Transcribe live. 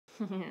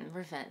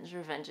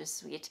Revenge is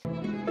sweet.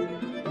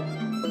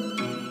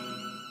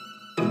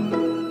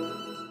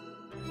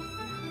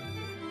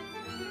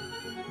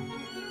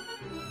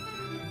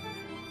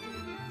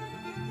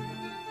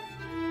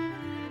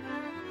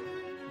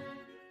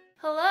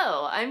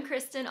 Hello, I'm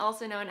Kristin,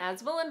 also known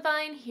as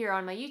Voolenvine, here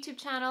on my YouTube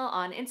channel,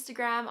 on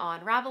Instagram,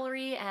 on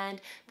Ravelry,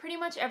 and pretty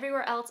much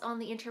everywhere else on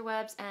the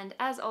interwebs. And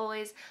as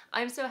always,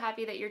 I'm so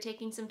happy that you're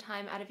taking some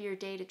time out of your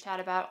day to chat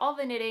about all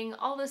the knitting,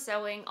 all the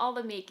sewing, all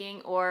the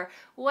making, or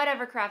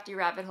whatever crafty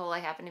rabbit hole I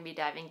happen to be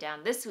diving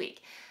down this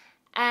week.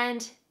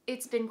 And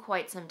it's been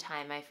quite some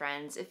time, my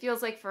friends. It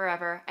feels like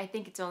forever. I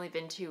think it's only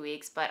been 2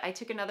 weeks, but I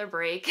took another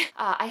break.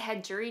 I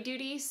had jury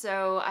duty,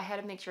 so I had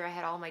to make sure I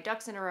had all my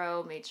ducks in a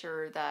row, made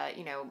sure that,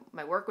 you know,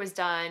 my work was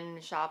done,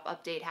 shop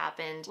update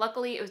happened.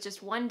 Luckily, it was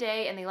just one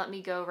day and they let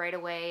me go right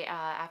away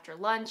after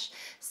lunch,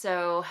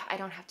 so I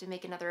don't have to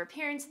make another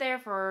appearance there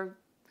for,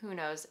 who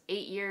knows,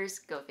 8 years,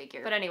 go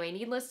figure. But anyway,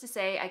 needless to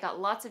say, I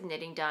got lots of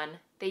knitting done.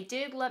 They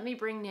did let me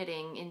bring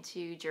knitting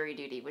into jury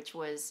duty, which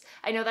was,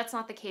 I know that's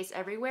not the case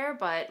everywhere,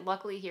 but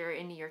luckily here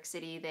in New York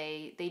City,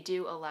 they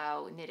do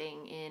allow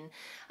knitting in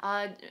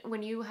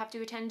when you have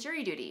to attend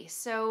jury duty.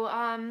 So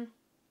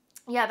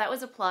yeah, that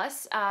was a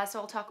plus.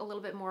 So I'll talk a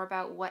little bit more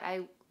about what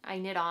I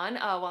knit on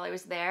while I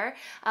was there.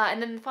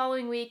 And then the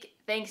following week,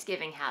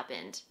 Thanksgiving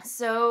happened.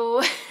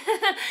 So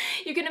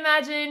you can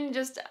imagine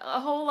just a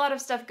whole lot of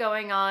stuff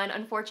going on.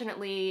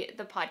 Unfortunately,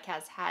 the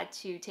podcast had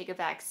to take a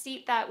back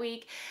seat that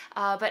week.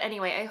 But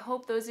anyway, I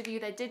hope those of you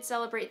that did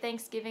celebrate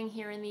Thanksgiving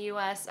here in the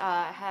US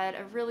had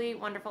a really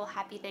wonderful,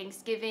 happy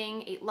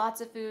Thanksgiving, ate lots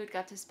of food,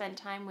 got to spend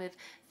time with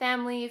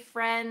family,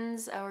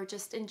 friends, or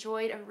just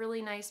enjoyed a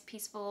really nice,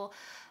 peaceful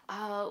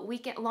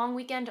long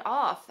weekend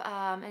off,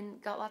 and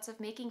got lots of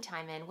making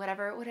time in,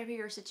 whatever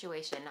your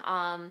situation.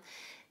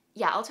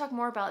 Yeah, I'll talk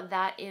more about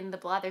that in the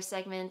Blather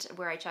segment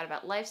where I chat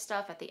about life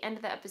stuff at the end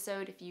of the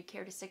episode if you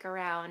care to stick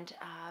around.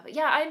 But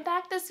yeah, I'm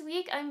back this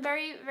week. I'm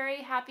very,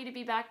 very happy to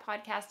be back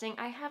podcasting.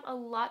 I have a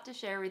lot to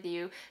share with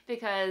you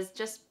because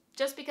just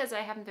because I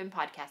haven't been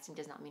podcasting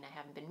does not mean I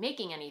haven't been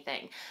making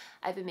anything.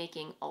 I've been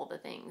making all the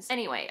things.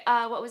 Anyway,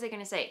 what was I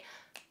going to say?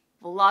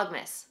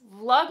 Vlogmas.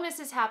 Vlogmas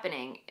is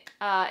happening.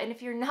 And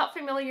if you're not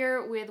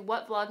familiar with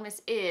what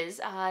Vlogmas is,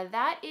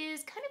 that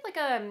is kind of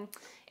like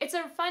it's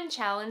a fun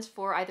challenge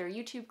for either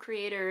YouTube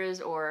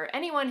creators or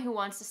anyone who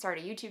wants to start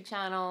a YouTube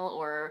channel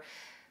or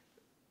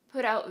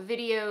put out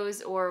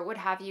videos or what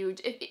have you.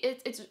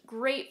 It's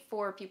great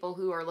for people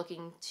who are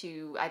looking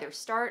to either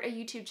start a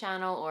YouTube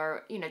channel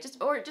or, you know, just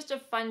a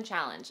fun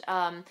challenge.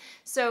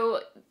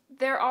 So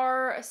there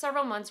are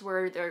several months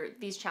where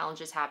these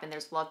challenges happen.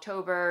 There's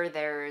Vlogtober,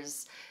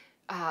 there's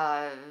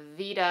Vlog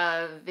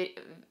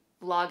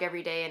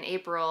every day in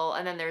April,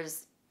 and then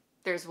there's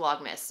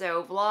Vlogmas.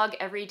 So vlog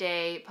every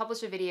day,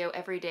 publish a video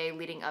every day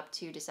leading up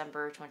to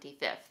December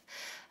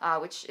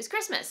 25th, which is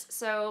Christmas.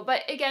 So,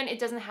 but again, it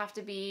doesn't have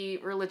to be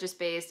religious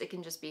based. It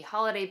can just be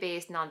holiday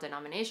based,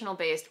 non-denominational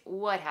based,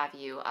 what have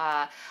you.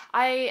 I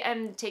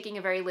am taking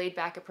a very laid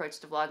back approach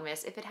to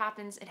Vlogmas. If it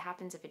happens, it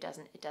happens. If it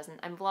doesn't, it doesn't.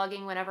 I'm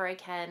vlogging whenever I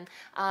can.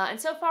 And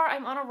so far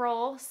I'm on a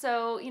roll.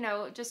 So, you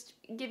know, just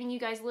giving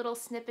you guys little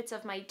snippets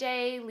of my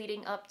day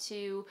leading up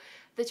to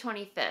the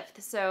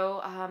 25th.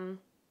 So,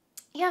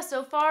 yeah,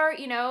 so far,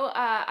 you know,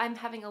 I'm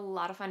having a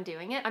lot of fun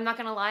doing it. I'm not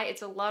gonna lie,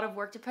 it's a lot of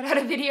work to put out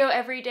a video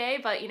every day,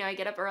 but, you know, I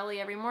get up early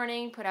every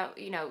morning, put out,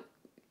 you know,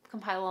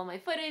 compile all my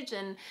footage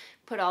and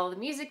put all the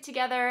music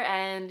together,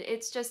 and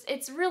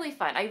it's really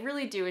fun. I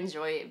really do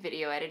enjoy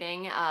video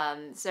editing.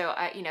 So,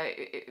 you know,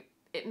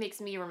 it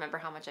makes me remember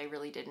how much I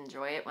really did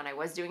enjoy it when I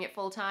was doing it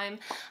full-time.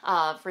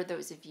 For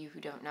those of you who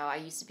don't know, I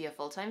used to be a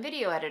full-time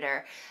video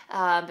editor,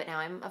 but now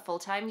I'm a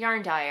full-time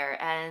yarn dyer,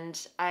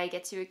 and I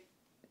get to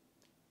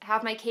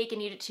have my cake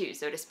and eat it too,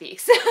 so to speak.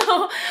 So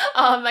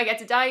I get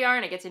to dye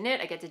yarn, I get to knit,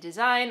 I get to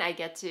design, I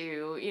get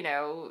to, you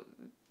know,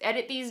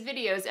 edit these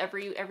videos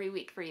every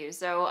week for you.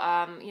 So,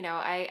 you know,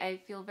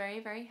 I feel very,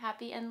 very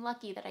happy and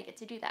lucky that I get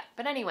to do that.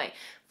 But anyway,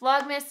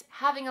 Vlogmas,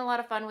 having a lot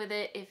of fun with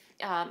it. If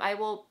I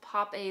will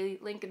pop a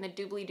link in the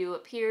doobly-doo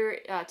up here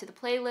to the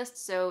playlist,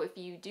 so if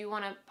you do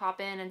want to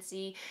pop in and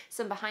see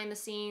some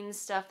behind-the-scenes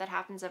stuff that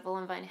happens at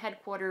Voolenvine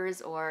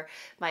headquarters or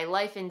my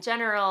life in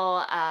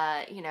general,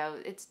 you know,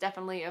 it's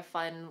definitely a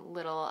fun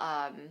little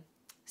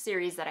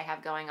series that I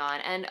have going on.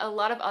 And a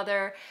lot of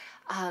other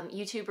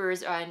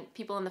YouTubers and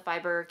people in the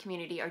fiber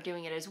community are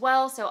doing it as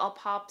well, so I'll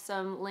pop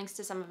some links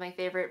to some of my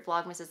favorite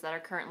Vlogmases that are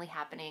currently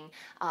happening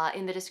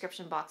in the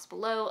description box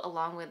below,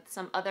 along with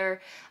some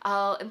other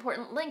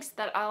important links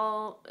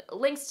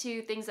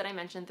to things that I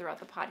mentioned throughout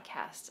the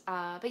podcast.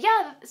 But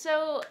yeah,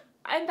 so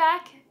I'm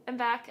back.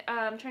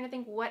 I'm trying to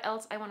think what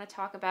else I want to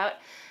talk about.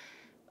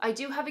 I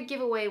do have a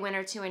giveaway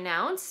winner to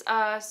announce,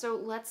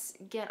 so let's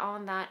get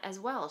on that as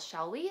well,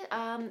 shall we?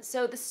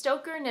 So the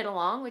Stoker Knit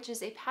Along, which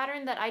is a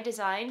pattern that I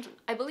designed,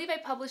 I believe I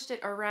published it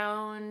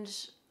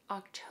around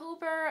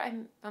October.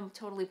 I'm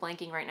totally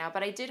blanking right now,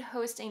 but I did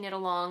host a knit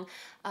along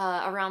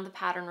around the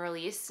pattern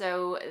release.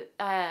 So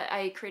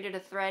I created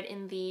a thread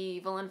in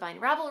the Voolenvine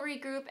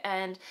Ravelry group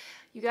and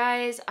You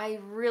guys, I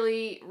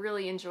really,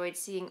 really enjoyed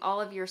seeing all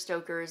of your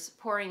Stokers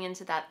pouring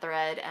into that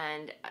thread,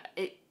 and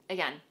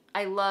again,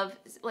 I love,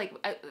 like,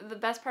 the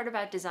best part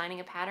about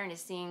designing a pattern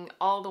is seeing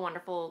all the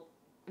wonderful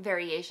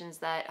variations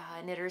that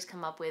knitters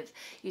come up with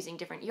using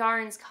different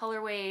yarns,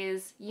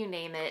 colorways, you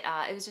name it.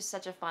 It was just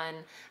such a fun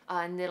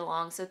knit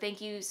along. So thank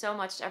you so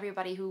much to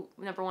everybody who,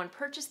 number one,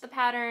 purchased the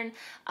pattern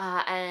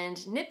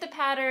and knit the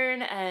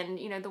pattern, and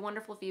you know, the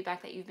wonderful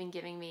feedback that you've been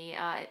giving me.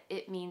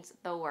 It means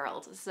the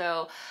world.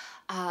 So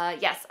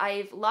yes,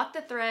 I've locked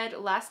the thread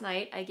last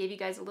night. I gave you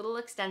guys a little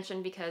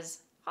extension because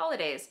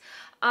holidays,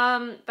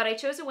 but I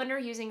chose a winner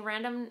using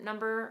random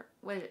number,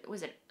 what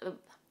is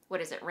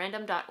it,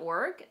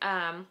 random.org.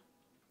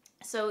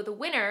 So the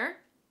winner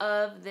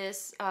of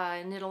this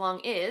knit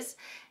along is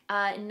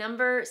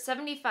number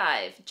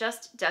 75,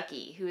 Just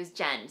Ducky, who is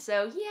Jen.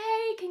 So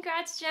yay,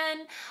 congrats,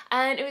 Jen.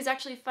 And it was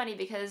actually funny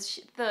because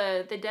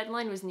the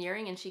deadline was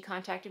nearing, and she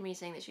contacted me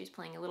saying that she was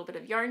playing a little bit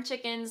of Yarn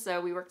Chickens.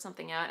 So we worked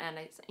something out, and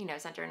I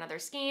sent her another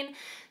skein,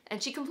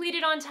 and she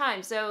completed on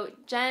time. So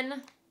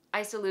Jen,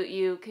 I salute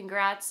you,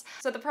 congrats.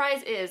 So the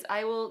prize is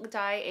I will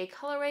dye a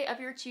colorway of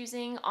your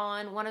choosing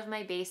on one of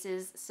my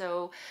bases,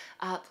 so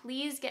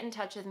please get in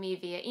touch with me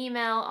via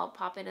email. I'll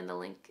pop it in the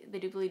link, the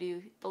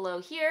doobly-doo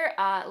below here.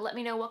 Let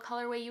me know what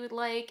colorway you would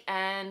like,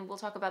 and we'll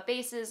talk about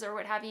bases or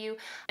what have you.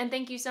 And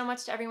thank you so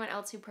much to everyone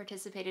else who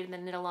participated in the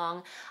knit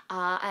along.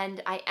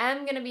 And I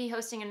am gonna be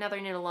hosting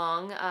another knit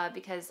along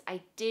because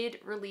I did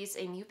release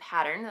a new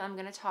pattern that I'm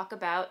gonna talk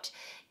about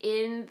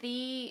in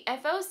the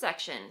FO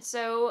section.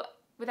 So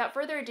without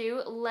further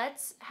ado,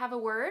 let's have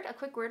a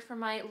quick word from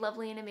my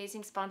lovely and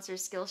amazing sponsor,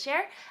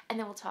 Skillshare, and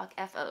then we'll talk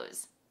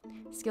FOs.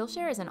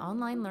 Skillshare is an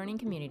online learning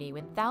community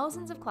with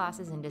thousands of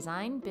classes in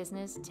design,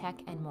 business, tech,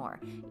 and more,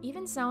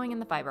 even sewing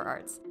and the fiber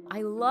arts.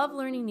 I love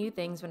learning new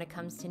things when it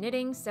comes to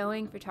knitting,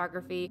 sewing,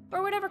 photography,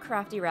 or whatever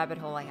crafty rabbit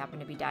hole I happen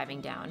to be diving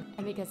down.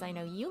 And because I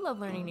know you love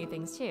learning new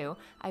things too,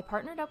 I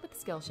partnered up with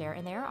Skillshare,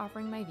 and they are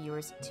offering my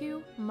viewers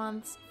 2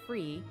 months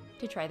free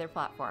to try their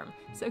platform.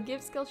 So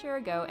give Skillshare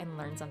a go and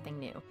learn something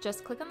new.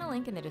 Just click on the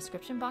link in the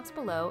description box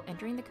below,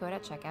 entering the code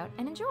at checkout,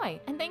 and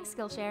enjoy. And thanks,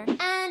 Skillshare.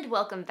 And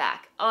welcome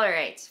back. All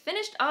right,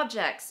 finished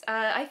objects.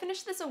 I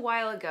finished this a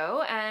while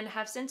ago and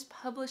have since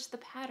published the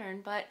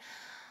pattern, but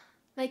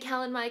my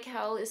Calan Mai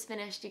Cowl is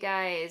finished, you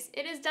guys.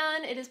 It is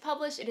done, it is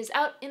published, it is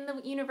out in the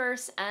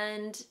universe,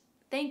 and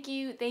thank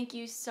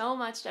you so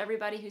much to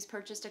everybody who's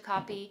purchased a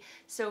copy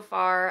so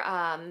far.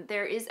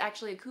 There is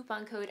actually a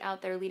coupon code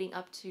out there leading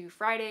up to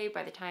Friday.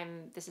 By the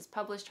time this is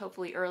published,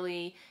 hopefully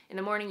early in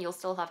the morning, you'll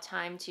still have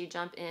time to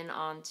jump in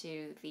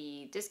onto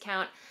the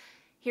discount.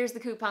 Here's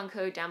the coupon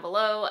code down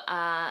below,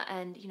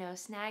 and you know,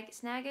 snag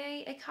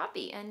a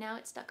copy, and now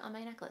it's stuck on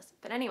my necklace.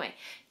 But anyway,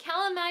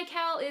 Calan Mai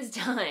Cowl is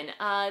done.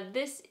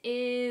 This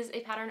is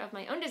a pattern of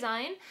my own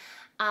design.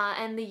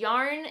 And the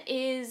yarn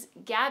is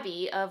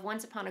Gabby of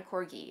Once Upon a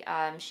Corgi.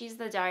 She's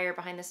the dyer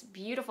behind this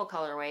beautiful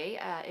colorway.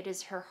 It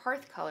is her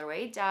Hearth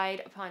colorway,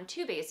 dyed upon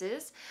 2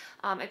 bases.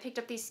 I picked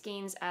up these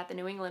skeins at the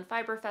New England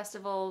Fiber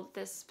Festival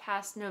this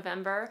past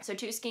November. So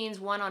 2 skeins,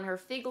 one on her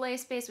Fig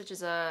Lace base, which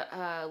is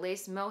a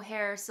lace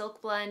mohair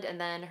silk blend,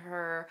 and then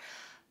her,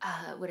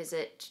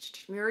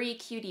 Marie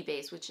Cutie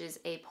base, which is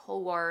a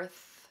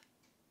Polworth,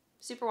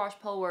 superwash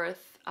Polworth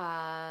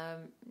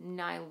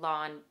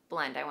nylon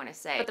blend, I want to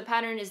say. But the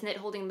pattern is knit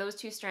holding those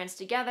 2 strands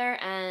together,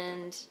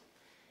 and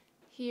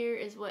here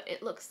is what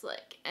it looks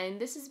like. And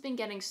this has been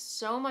getting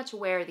so much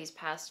wear these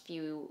past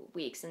few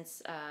weeks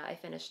since I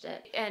finished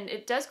it. And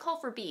it does call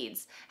for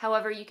beads.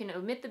 However, you can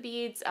omit the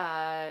beads,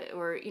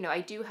 or, you know,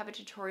 I do have a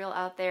tutorial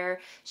out there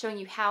showing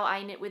you how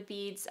I knit with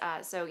beads.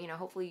 So, you know,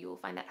 hopefully you will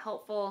find that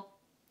helpful.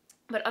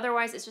 But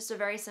otherwise, it's just a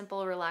very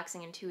simple,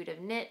 relaxing,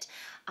 intuitive knit.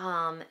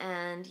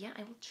 And yeah,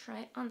 I will try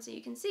it on so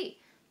you can see.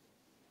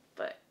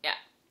 But yeah,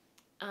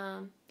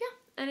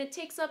 and it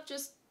takes up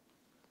just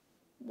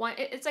one,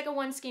 it's like a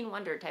 1 skein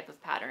wonder type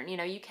of pattern. You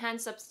know, you can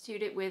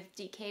substitute it with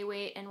DK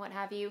weight and what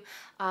have you.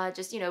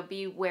 Just, you know,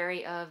 be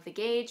wary of the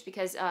gauge,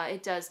 because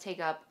it does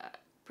take up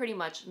pretty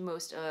much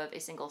most of a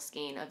single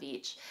skein of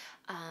each.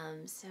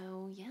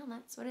 So yeah,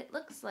 that's what it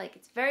looks like.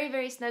 It's very,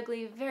 very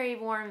snuggly, very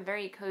warm,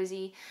 very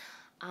cozy.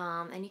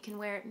 And you can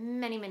wear it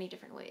many, many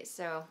different ways.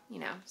 So, you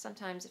know,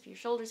 sometimes if your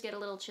shoulders get a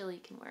little chilly,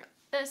 you can wear it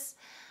like this.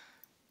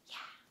 Yeah.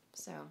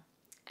 So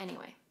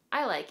anyway,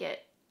 I like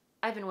it.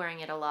 I've been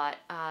wearing it a lot.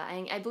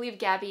 I believe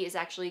Gabby is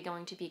actually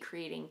going to be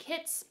creating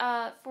kits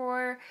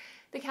for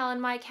the Calan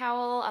Mai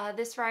Cowl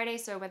this Friday.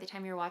 So by the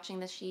time you're watching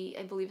this, she,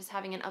 I believe, is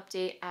having an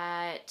update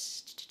at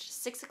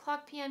 6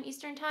 o'clock p.m.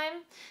 Eastern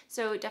time.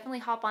 So definitely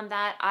hop on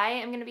that. I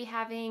am going to be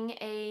having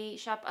a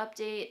shop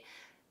update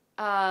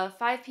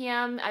 5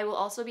 p.m. I will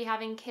also be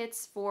having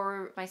kits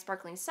for my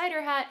sparkling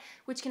cider hat,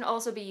 which can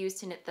also be used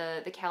to knit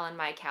the Calan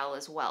Mai Cowl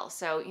as well.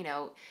 So, you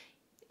know,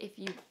 if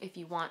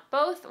you want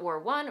both or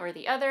one or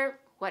the other,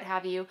 what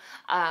have you,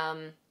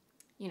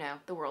 you know,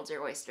 the world's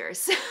your oyster.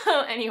 So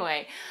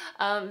anyway,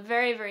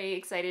 very, very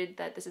excited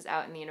that this is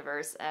out in the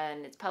universe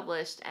and it's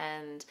published,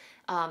 and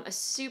a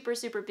super,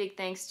 super big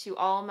thanks to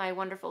all my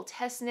wonderful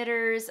test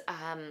knitters.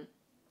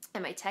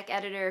 and my tech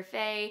editor,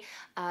 Faye.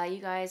 You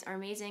guys are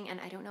amazing, and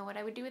I don't know what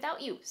I would do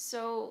without you.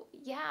 So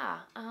yeah,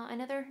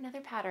 another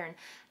pattern.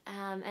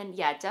 And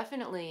yeah, I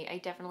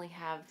definitely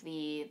have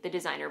the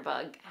designer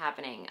bug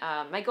happening.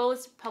 My goal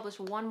is to publish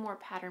one more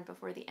pattern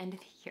before the end of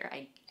the year.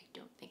 I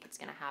don't think it's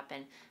gonna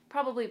happen.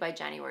 Probably by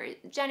January.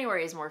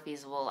 January is more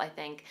feasible, I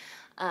think.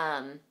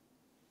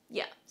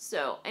 Yeah,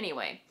 so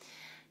anyway.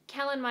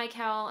 Calan Mai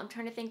Cowl, I'm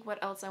trying to think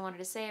what else I wanted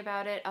to say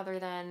about it other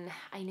than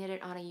I knit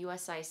it on a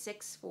US size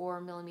 6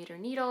 4mm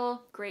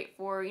needle. Great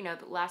for, you know,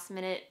 the last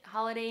minute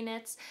holiday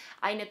knits.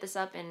 I knit this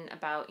up in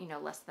about, you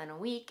know, less than a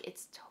week.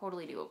 It's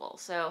totally doable.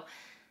 So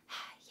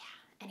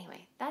yeah,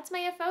 anyway, that's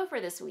my FO for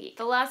this week.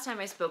 The last time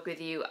I spoke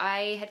with you,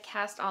 I had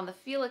cast on the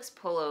Felix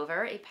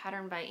Pullover, a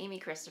pattern by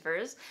Amy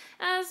Christoffers,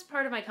 as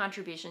part of my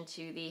contribution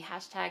to the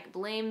hashtag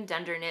Blame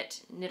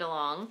Dunderknit Knit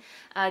Along.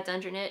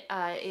 Dunderknit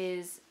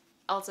is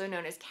also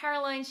known as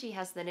Caroline. She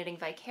has the Knitting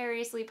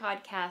Vicariously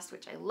podcast,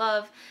 which I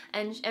love,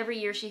 and every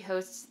year she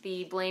hosts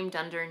the Blame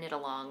Dunder Knit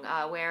Along,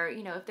 where,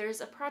 you know, if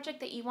there's a project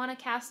that you want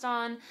to cast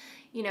on,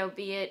 you know,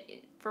 be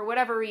it for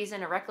whatever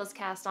reason, a reckless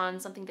cast on,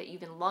 something that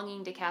you've been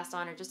longing to cast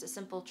on, or just a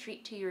simple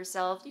treat to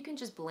yourself, you can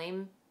just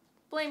blame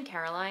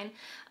Caroline.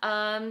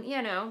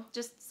 You know,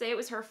 just say it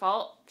was her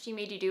fault, she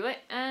made you do it,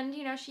 and,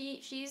 you know,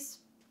 she's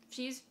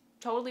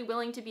totally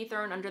willing to be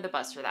thrown under the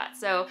bus for that.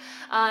 So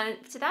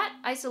to that,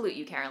 I salute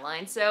you,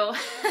 Caroline. So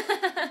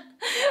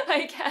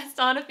I cast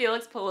on a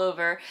Felix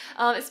Pullover,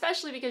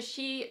 especially because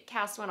she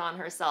cast one on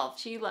herself.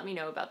 She let me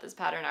know about this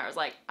pattern. I was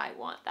like, I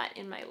want that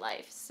in my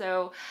life.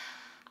 So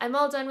I'm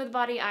all done with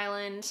Body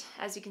Island.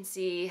 As you can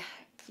see,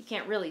 you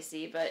can't really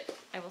see, but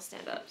I will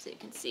stand up so you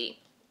can see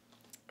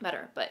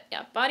better. But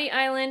yeah, Body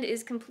Island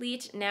is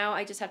complete. Now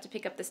I just have to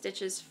pick up the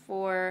stitches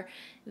for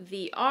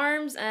the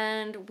arms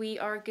and we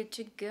are good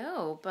to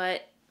go.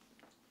 But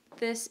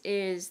this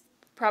is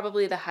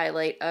probably the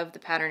highlight of the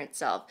pattern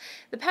itself.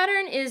 The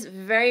pattern is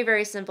very,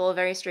 very simple,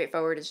 very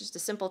straightforward. It's just a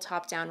simple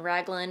top-down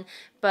raglan,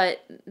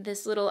 but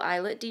this little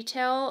eyelet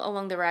detail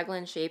along the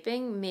raglan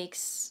shaping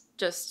makes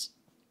just,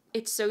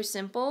 it's so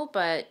simple,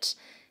 but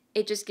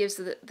it just gives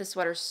the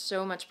sweater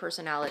so much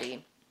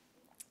personality.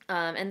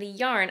 And the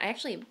yarn, I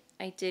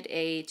did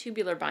a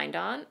tubular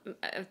a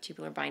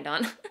tubular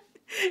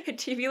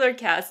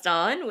cast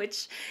on,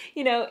 which,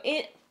 you know,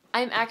 it's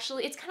kind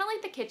of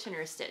like the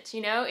Kitchener stitch,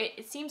 you know,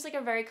 it seems like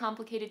a very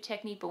complicated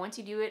technique, but once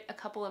you do it a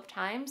couple of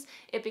times,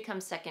 it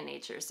becomes second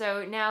nature.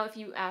 So now if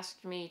you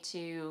asked me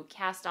to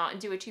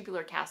do a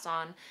tubular cast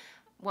on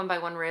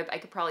 1x1 rib, I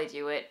could probably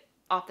do it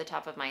off the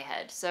top of my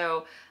head.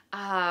 So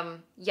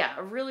yeah,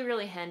 really,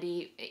 really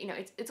handy. You know,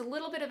 it's a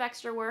little bit of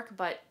extra work,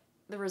 but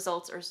the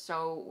results are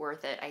so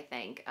worth it, I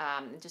think.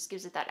 It just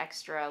gives it that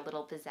extra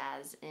little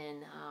pizzazz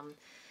in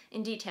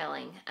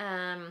detailing.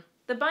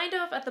 The bind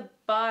off at the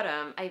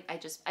bottom,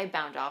 I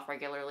bound off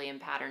regularly in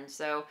patterns,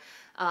 so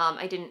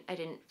I didn't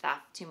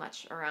faff too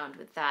much around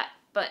with that.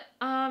 But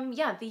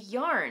yeah, the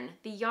yarn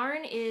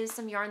is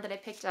some yarn that I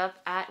picked up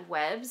at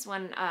Webb's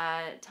when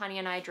Tanya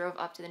and I drove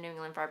up to the New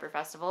England Fiber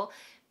Festival.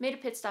 Made a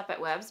pit stop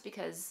at Webb's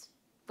because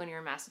when you're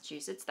in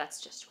Massachusetts,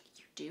 that's just what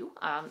you do.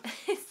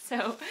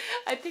 So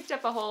I picked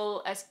up a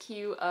whole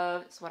SQ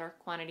of sweater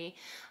quantity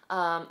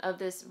of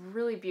this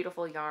really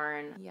beautiful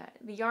yarn. Yeah,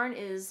 the yarn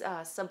is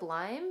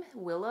Sublime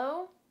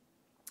Willow,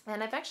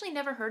 and I've actually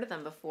never heard of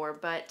them before,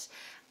 but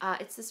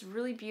it's this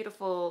really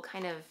beautiful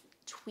kind of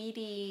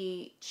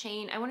tweedy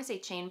chain, I want to say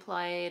chain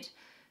plied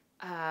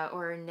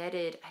or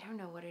netted, I don't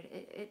know what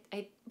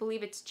I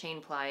believe it's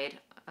chain plied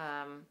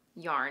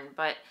yarn,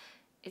 but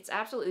it's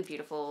absolutely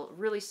beautiful,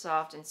 really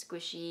soft and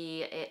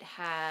squishy. It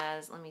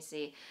has, let me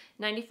see,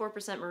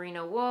 94%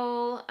 merino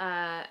wool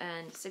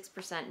and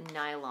 6%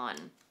 nylon.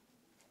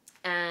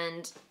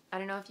 And I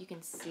don't know if you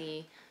can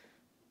see,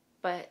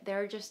 but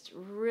they're just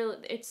really,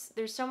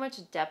 there's so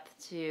much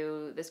depth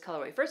to this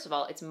colorway. First of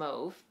all, it's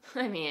mauve.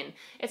 I mean,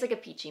 it's like a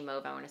peachy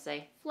mauve, I want to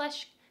say.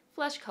 Flesh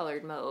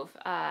colored mauve.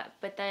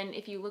 But then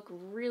if you look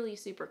really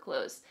super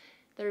close,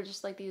 there are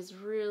just like these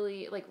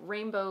really like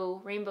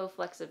rainbow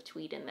flecks of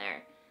tweed in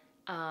there.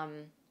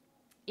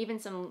 Even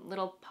some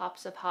little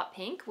pops of hot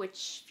pink,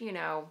 which, you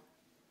know,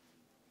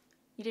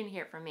 you didn't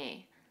hear it from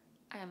me.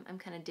 I'm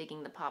kind of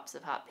digging the pops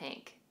of hot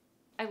pink.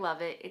 I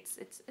love it. It's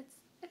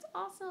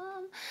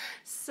awesome.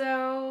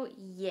 So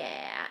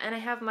yeah, and I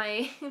have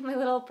my my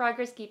little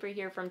progress keeper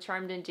here from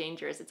Charmed and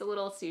Dangerous. It's a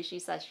little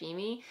sushi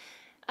sashimi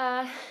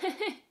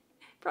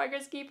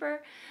progress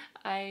keeper.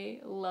 I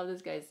love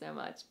this guy so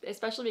much,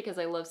 especially because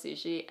I love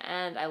sushi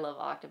and I love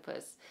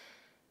octopus.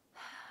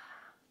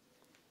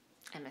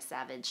 I'm a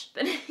savage.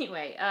 But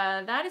anyway,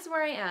 that is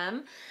where I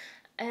am.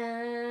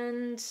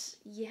 And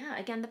yeah,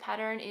 again, the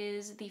pattern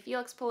is the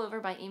Felix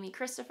Pullover by Amy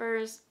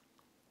Christoffers.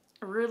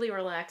 Really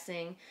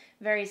relaxing,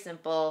 very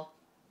simple.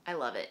 I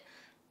love it.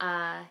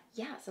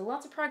 Yeah, so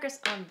lots of progress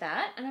on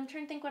that. And I'm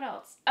trying to think what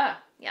else. Oh,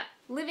 yeah.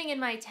 Living in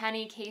my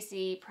Tanny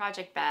Casey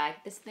project bag.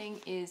 This thing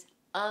is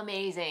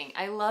amazing.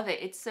 I love it.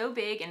 It's so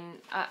big and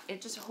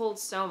it just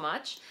holds so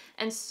much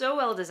and so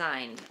well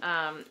designed.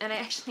 And I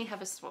actually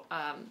have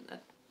a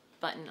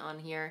button on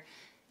here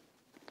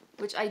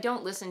which I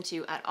don't listen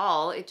to at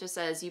all. It just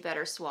says, you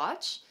better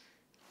swatch.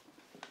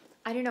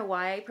 I don't know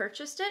why I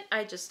purchased it.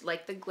 I just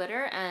like the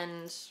glitter,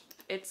 and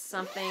it's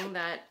something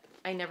that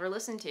I never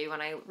listen to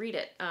when I read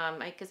it,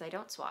 because I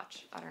don't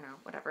swatch. I don't know,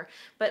 whatever.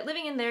 But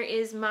living in there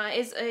is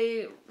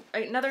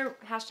another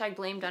hashtag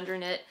blamed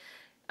underknit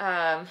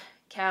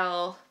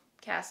Cal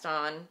cast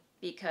on,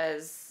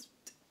 because,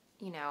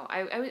 you know,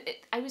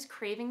 I was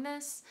craving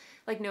this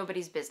like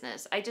nobody's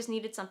business. I just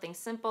needed something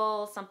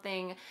simple,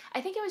 something,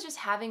 I think I was just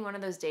having one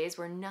of those days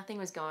where nothing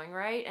was going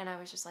right, and I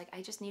was just like,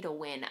 I just need a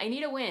win. I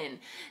need a win.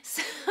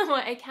 So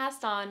I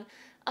cast on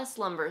a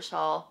Slumber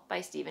Shawl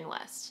by Stephen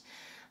West.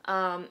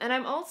 And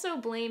I'm also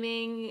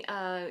blaming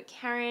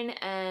Karen,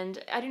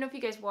 and I don't know if you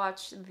guys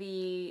watch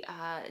the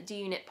Do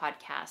You Knit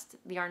podcast,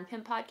 the Yarn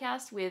Pimp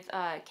podcast with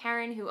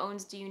Karen, who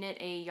owns Do You Knit,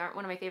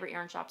 one of my favorite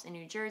yarn shops in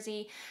New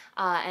Jersey,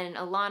 and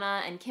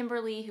Alana and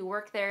Kimberly, who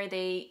work there.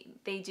 They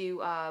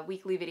do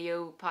weekly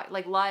video,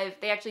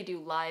 they actually do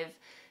live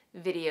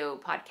video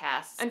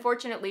podcasts.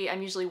 Unfortunately,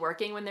 I'm usually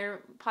working when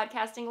they're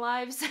podcasting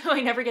live, so I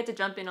never get to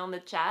jump in on the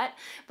chat,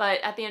 but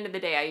at the end of the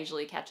day, I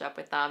usually catch up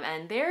with them,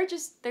 and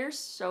they're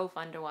so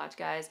fun to watch,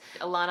 guys.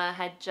 Alana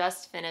had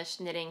just finished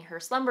knitting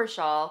her Slumber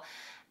Shawl,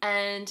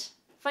 and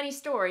funny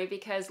story,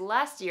 because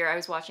last year I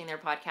was watching their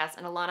podcast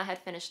and Alana had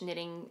finished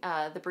knitting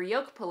the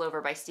Brioche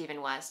Pullover by Stephen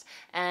West,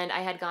 and I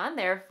had gone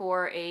there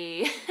for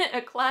a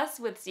class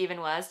with Stephen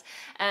West,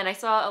 and I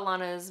saw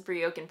Alana's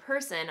Brioche in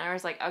person. I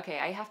was like, okay,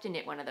 I have to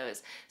knit one of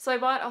those. So I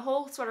bought a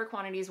whole sweater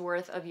quantity's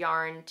worth of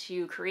yarn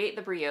to create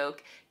the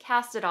Brioche,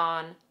 cast it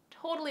on,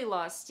 totally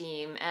lost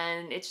steam,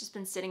 and it's just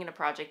been sitting in a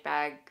project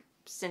bag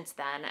since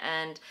then,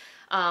 and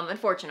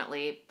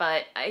unfortunately,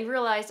 but I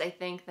realized, I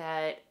think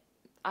that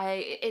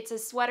it's a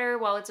sweater,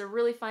 while it's a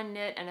really fun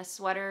knit and a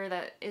sweater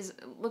that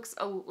looks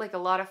like a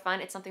lot of fun,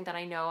 it's something that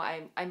I know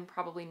I'm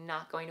probably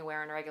not going to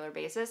wear on a regular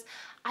basis.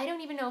 I don't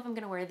even know if I'm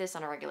going to wear this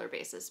on a regular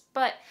basis,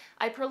 but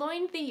I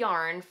purloined the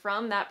yarn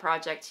from that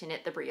project to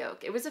knit the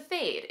Brioche. It was a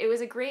fade. It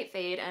was a great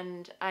fade,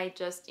 and I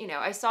just, you know,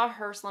 I saw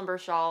her Slumber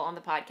Shawl on the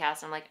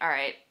podcast, and I'm like, all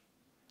right,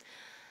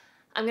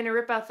 I'm going to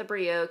rip out the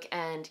Brioche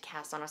and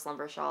cast on a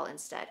Slumber Shawl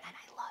instead, and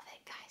I love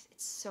it, guys.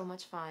 So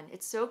much fun.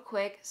 It's so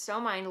quick, so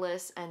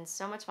mindless, and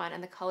so much fun,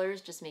 and the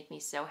colors just make me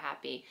so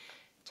happy.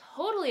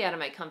 Totally out of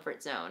my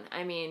comfort zone.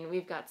 I mean,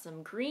 we've got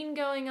some green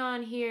going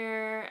on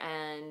here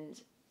and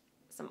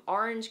some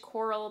orange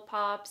coral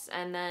pops,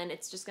 and then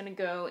it's just going to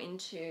go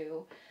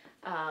into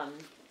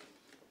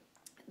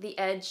the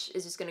edge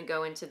is just going to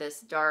go into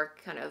this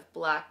dark kind of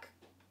black,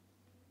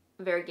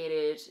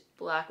 variegated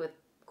black with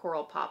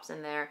coral pops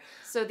in there.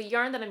 So the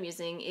yarn that I'm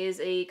using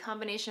is a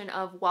combination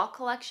of Walk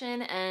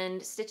Collection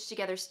and Stitch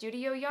Together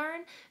Studio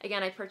yarn.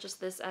 Again, I purchased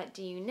this at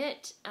Do You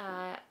Knit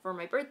for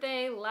my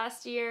birthday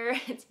last year.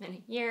 It's been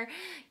a year,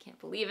 can't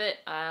believe it.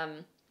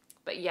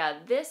 But yeah,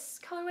 this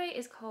colorway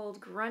is called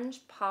Grunge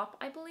Pop,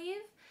 I believe.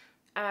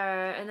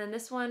 And then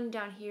this one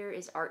down here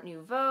is Art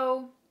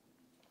Nouveau.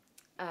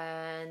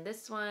 And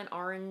this one,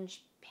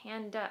 Orange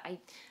Panda.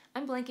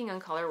 I'm blanking on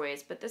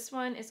colorways, but this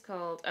one is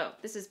called, oh,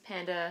 this is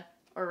Panda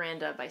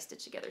Oranda by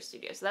Stitch Together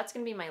Studio. So that's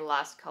going to be my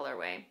last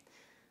colorway.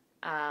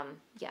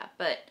 Yeah,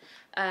 but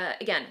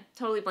again,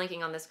 totally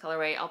blanking on this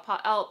colorway. I'll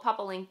pop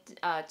a link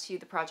to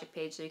the project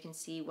page so you can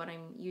see what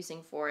I'm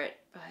using for it.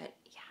 But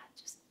yeah,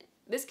 just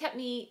this kept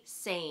me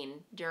sane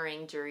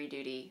during jury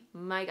duty.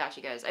 My gosh,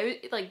 you guys,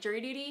 like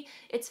jury duty,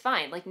 it's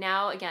fine. Like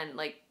now, again,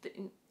 like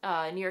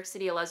New York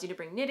City allows you to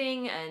bring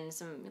knitting and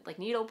some like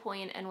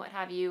needlepoint and what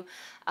have you.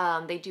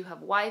 They do have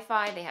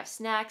Wi-Fi, they have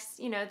snacks,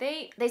 you know,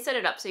 they set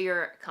it up so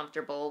you're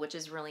comfortable, which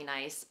is really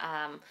nice.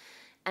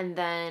 And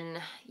then,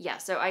 yeah,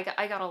 so I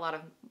got a lot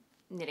of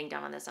knitting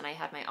done on this, and I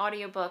had my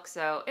audiobook,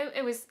 so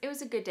it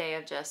was a good day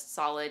of just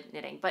solid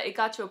knitting. But it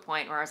got to a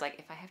point where I was like,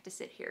 if I have to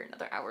sit here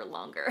another hour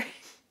longer.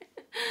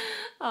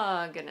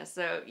 Oh goodness.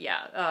 So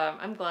yeah,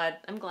 I'm glad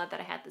that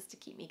I had this to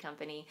keep me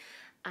company.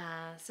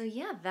 So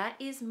yeah, that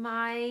is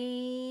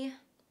my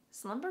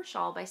Slumber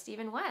Shawl by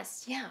Stephen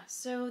West. Yeah,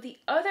 so the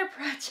other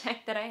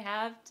project that I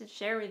have to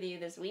share with you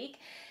this week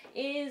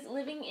is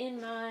living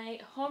in my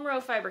Home Row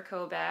Fiber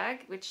Co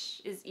bag,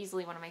 which is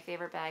easily one of my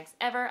favorite bags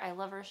ever. I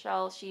love her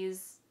shell.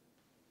 She's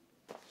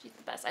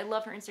the best. I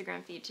love her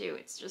Instagram feed too.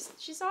 It's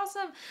just, she's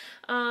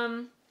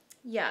awesome.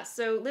 Yeah,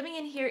 so living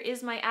in here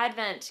is my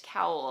Advent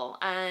cowl,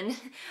 and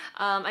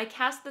I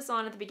cast this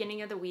on at the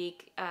beginning of the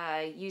week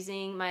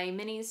using my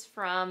minis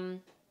from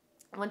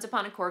Once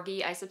Upon a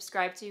Corgi. I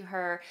subscribe to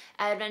her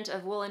Advent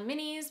of Woolen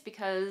Minis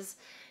because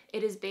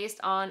it is based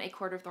on A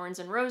Court of Thorns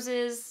and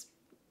Roses,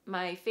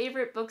 my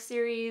favorite book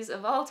series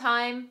of all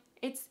time.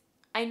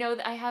 I know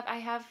that I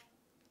have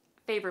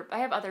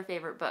other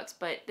favorite books,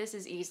 but this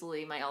is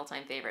easily my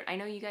all-time favorite. I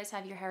know you guys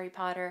have your Harry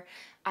Potter.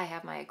 I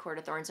have my A Court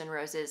of Thorns and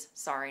Roses.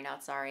 Sorry,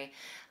 not sorry.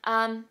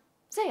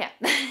 So yeah,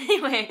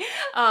 anyway,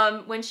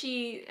 when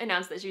she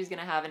announced that she was going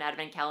to have an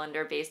advent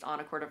calendar based on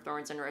A Court of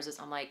Thorns and Roses,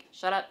 I'm like,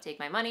 shut up, take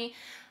my money,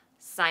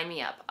 sign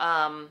me up.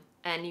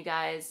 And you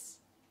guys,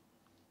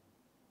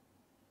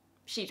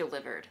 she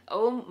delivered.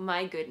 Oh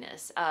my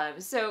goodness.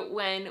 So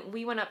when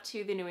we went up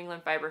to the New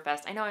England Fiber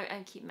Fest, I know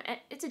I keep,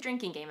 it's a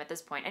drinking game at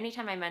this point.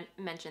 Anytime I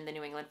mention the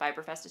New England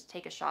Fiber Fest, just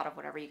take a shot of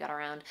whatever you got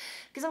around,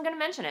 because I'm going to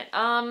mention it.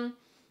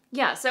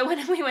 Yeah, so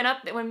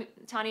when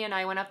Tanya and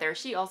I went up there,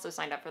 she also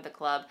signed up for the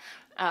club,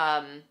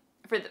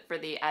 for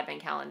the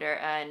advent calendar.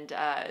 And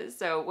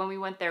so when we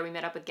went there, we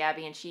met up with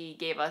Gabby, and she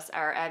gave us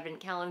our advent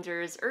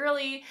calendars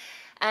early.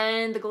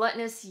 And the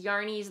gluttonous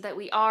yarnies that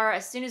we are,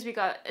 as soon as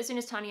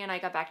Tanya and I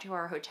got back to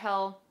our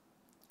hotel,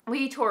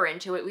 we tore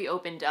into it. We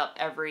opened up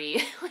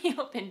we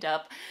opened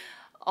up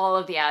all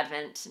of the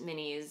advent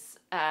minis.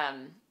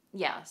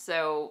 Yeah,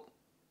 so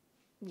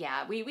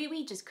yeah,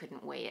 we just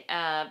couldn't wait.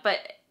 But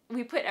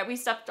we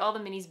stuffed all the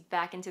minis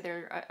back into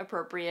their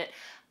appropriate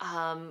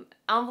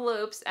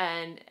envelopes,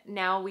 and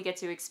now we get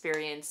to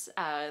experience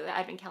the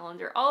advent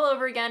calendar all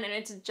over again, and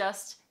it's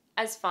just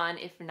as fun,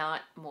 if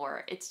not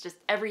more. It's just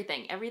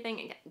everything.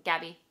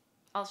 Gabby,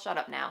 I'll shut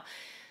up now.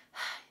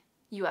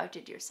 You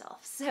outdid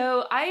yourself.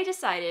 So I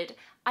decided,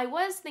 I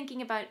was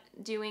thinking about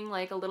doing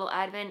like a little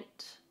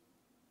advent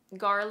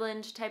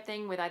garland type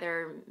thing with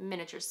either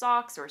miniature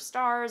socks or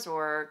stars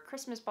or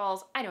Christmas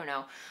balls. I don't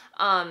know.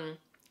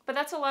 But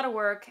that's a lot of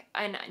work,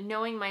 and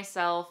knowing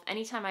myself,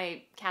 anytime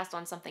I cast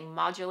on something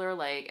modular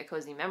like a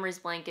Cozy Memories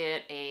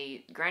blanket,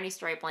 a granny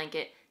stripe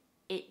blanket,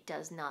 it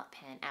does not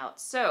pan out.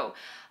 So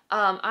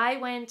I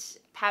went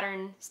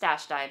pattern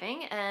stash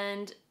diving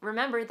and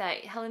remembered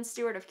that Helen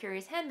Stewart of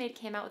Curious Handmade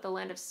came out with a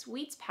Land of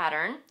Sweets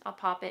pattern. I'll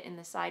pop it in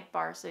the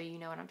sidebar so you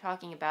know what I'm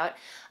talking about,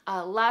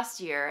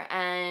 last year.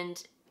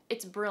 And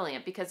it's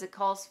brilliant because it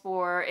calls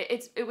for,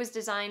 it was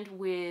designed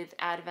with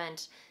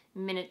Advent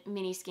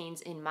mini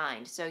skeins in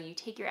mind. So you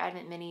take your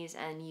Advent minis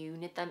and you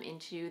knit them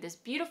into this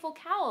beautiful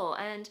cowl,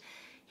 and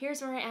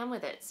here's where I am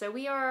with it. So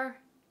we are,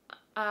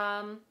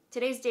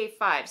 today's day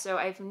 5, so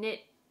I've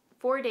knit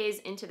 4 days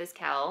into this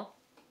cowl,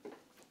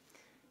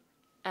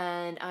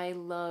 and I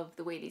love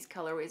the way these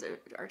colorways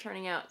are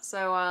turning out.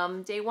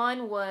 So day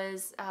 1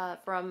 was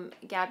from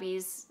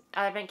Gabby's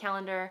Advent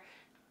calendar.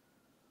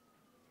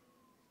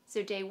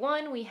 So day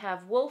 1 we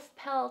have wolf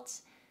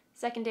pelt,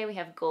 second day we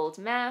have gold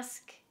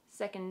mask,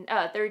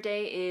 third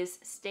day is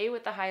Stay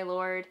with the High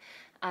Lord,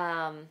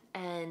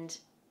 and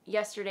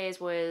yesterday's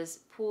was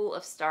Pool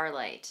of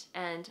Starlight,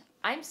 and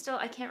I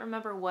can't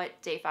remember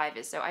what day 5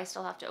 is, so I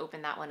still have to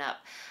open that one up.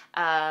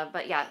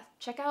 But yeah,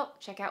 check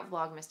out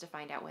Vlogmas to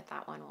find out what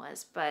that one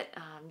was. But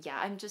yeah,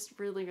 I'm just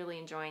really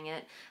enjoying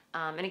it.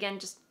 And again,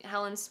 just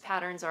Helen's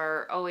patterns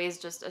are always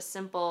just a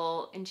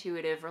simple,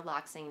 intuitive,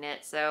 relaxing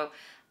knit. So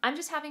I'm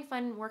just having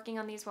fun working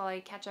on these while I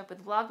catch up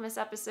with Vlogmas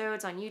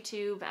episodes on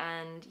YouTube,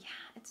 and yeah,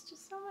 it's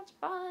just so much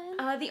fun.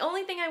 The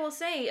only thing I will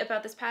say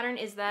about this pattern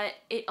is that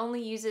it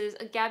only uses,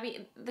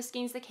 the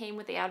skeins that came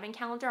with the Advent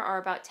calendar are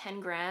about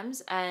 10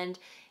 grams, and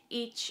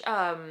each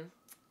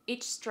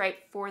stripe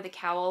for the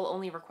cowl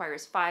only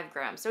requires 5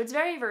 grams. So it's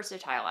very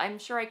versatile. I'm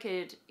sure I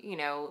could, you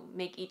know,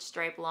 make each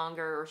stripe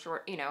longer or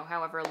short, you know,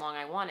 however long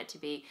I want it to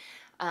be.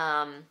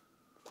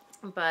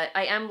 But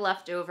I am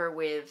left over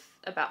with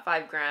about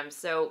 5 grams,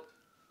 so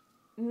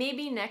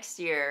maybe next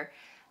year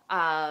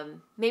I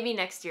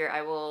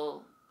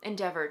will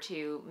endeavor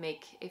to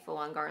make a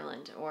full-on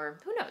garland, or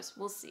who knows,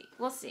 we'll see.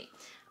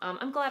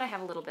 I'm glad I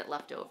have a little bit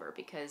left over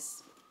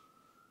because,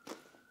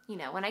 you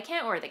know, when I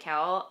can't wear the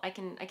cowl, I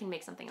can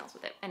make something else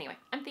with it. Anyway,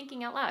 I'm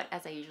thinking out loud,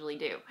 as I usually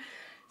do.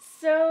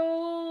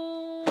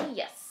 So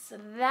yes,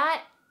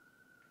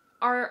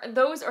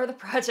 those are the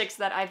projects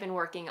that I've been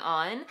working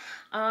on.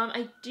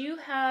 I do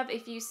have a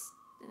few,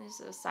 there's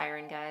a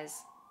siren,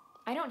 guys.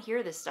 I don't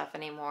hear this stuff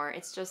anymore.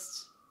 It's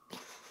just...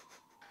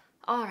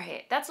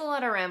 Alright, that's a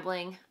lot of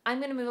rambling. I'm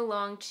going to move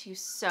along to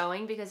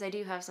sewing because I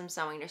do have some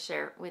sewing to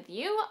share with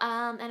you.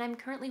 And I'm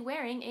currently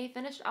wearing a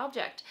finished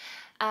object.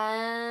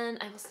 And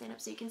I will stand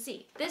up so you can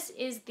see. This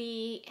is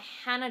the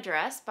Hannah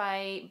dress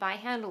by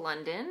Hand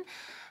London.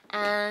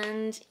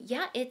 And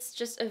yeah, it's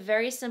just a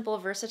very simple,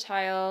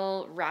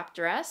 versatile wrap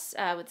dress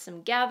with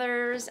some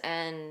gathers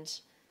and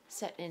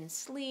set in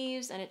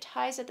sleeves, and it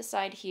ties at the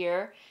side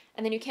here.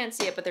 And then you can't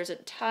see it, but there's a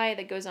tie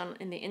that goes on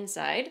in the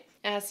inside.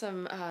 It has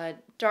some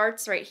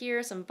darts right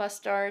here, some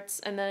bust darts,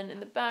 and then in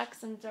the back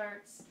some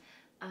darts.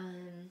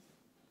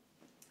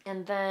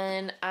 And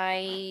then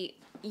I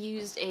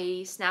used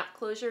a snap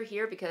closure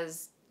here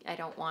because I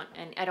don't want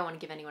to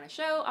give anyone a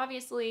show,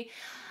 obviously.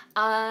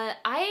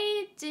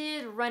 I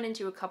did run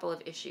into a couple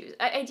of issues.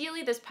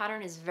 Ideally, this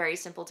pattern is very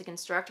simple to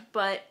construct,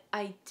 but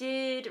I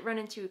did run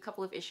into a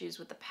couple of issues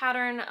with the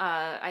pattern.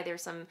 Either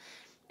some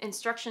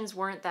instructions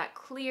weren't that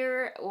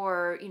clear,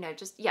 or, you know,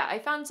 just, yeah, I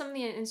found some of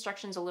the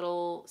instructions a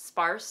little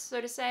sparse, so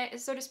to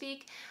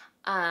speak.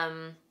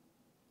 And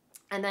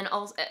then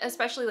also,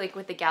 especially like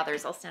with the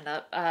gathers, I'll stand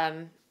up.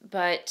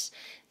 But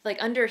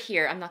like under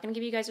here, I'm not going to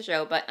give you guys a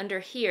show, but under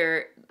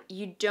here,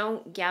 you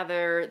don't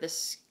gather the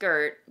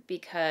skirt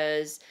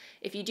because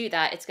if you do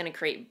that, it's going to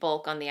create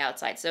bulk on the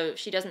outside. So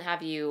she doesn't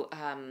have you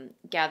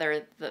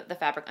gather the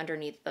fabric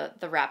underneath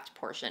the wrapped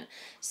portion.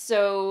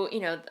 So, you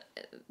know,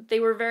 they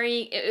were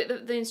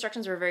the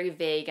instructions were very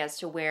vague as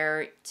to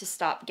where to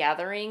stop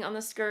gathering on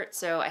the skirt,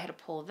 so I had to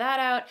pull that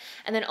out.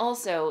 And then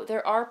also,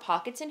 there are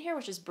pockets in here,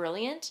 which is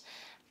brilliant,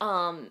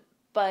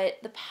 but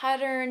the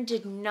pattern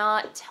did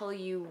not tell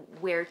you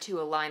where to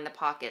align the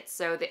pockets.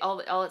 So all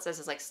it says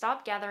is like,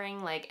 stop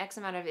gathering like X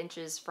amount of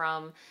inches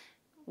from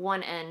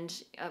one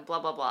end, blah,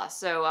 blah, blah.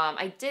 So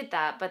I did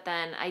that, but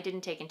then I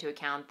didn't take into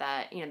account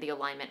that, you know, the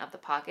alignment of the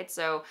pockets.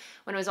 So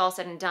when it was all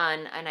said and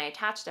done and I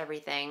attached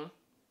everything,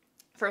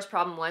 first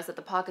problem was that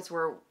the pockets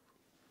were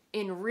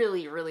in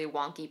really, really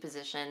wonky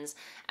positions.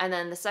 And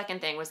then the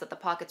second thing was that the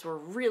pockets were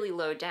really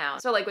low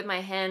down. So like with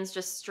my hands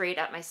just straight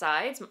at my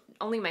sides,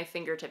 only my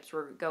fingertips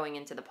were going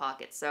into the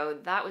pockets. So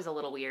that was a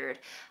little weird.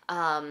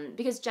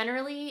 Because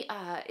generally,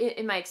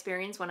 in my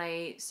experience, when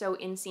I sew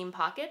inseam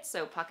pockets,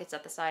 so pockets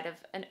at the side of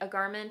a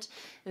garment,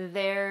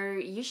 they're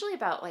usually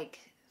about like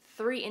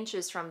 3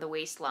 inches from the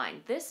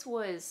waistline. This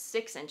was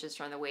 6 inches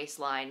from the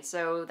waistline.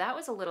 So that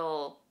was a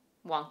little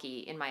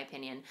wonky in my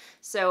opinion.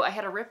 So I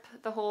had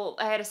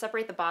to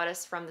separate the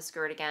bodice from the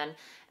skirt again.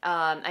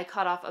 I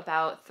cut off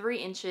about 3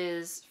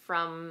 inches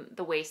from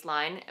the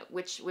waistline,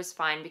 which was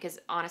fine because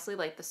honestly,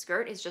 like the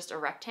skirt is just a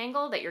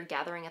rectangle that you're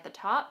gathering at the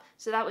top.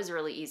 So that was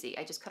really easy.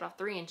 I just cut off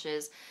 3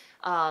 inches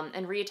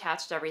and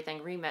reattached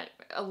everything,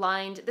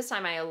 aligned. This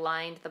time I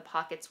aligned the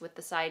pockets with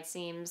the side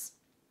seams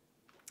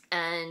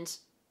and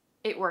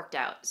it worked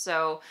out.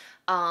 So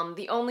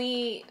the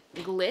only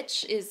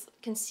glitch is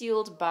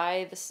concealed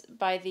by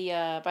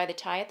the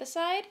tie at the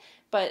side,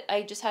 but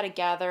I just had to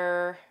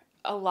gather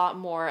a lot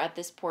more at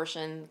this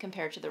portion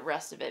compared to the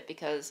rest of it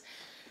because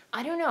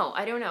I don't know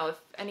if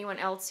anyone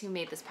else who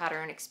made this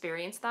pattern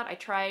experienced that. I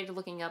tried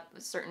looking up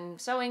certain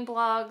sewing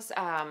blogs,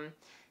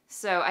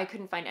 so I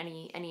couldn't find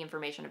any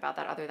information about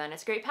that other than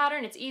it's a great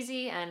pattern, it's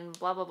easy, and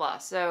blah blah blah.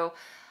 So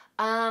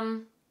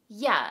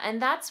yeah, and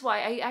that's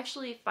why I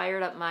actually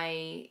fired up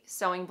my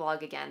sewing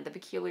blog again, The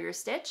Peculiar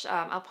Stitch.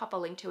 I'll pop a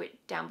link to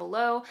it down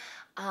below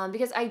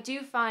because I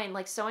do find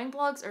like sewing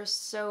blogs are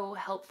so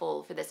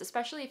helpful for this,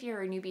 especially if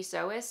you're a newbie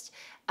sewist.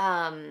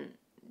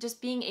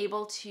 Just being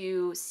able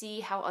to see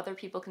how other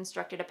people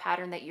constructed a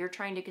pattern that you're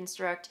trying to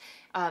construct,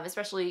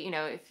 especially, you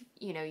know, if,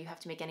 you know, you have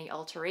to make any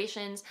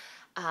alterations.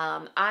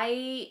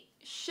 I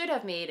should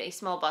have made a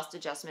small bust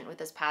adjustment with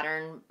this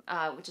pattern,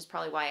 which is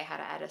probably why I had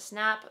to add a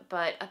snap,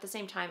 but at the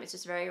same time, it's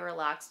just very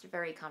relaxed,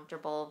 very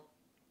comfortable.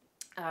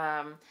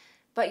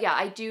 But yeah,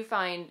 I do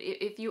find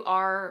if you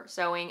are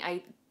sewing,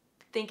 I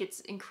think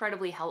it's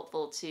incredibly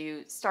helpful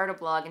to start a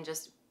blog and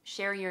just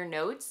share your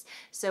notes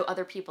so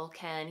other people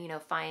can, you know,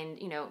 find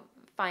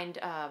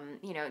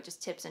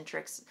just tips and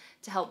tricks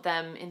to help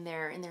them in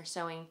their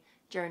sewing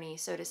journey,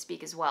 so to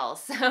speak, as well.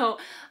 So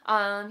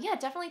yeah,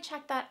 definitely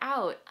check that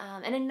out.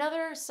 And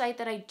another site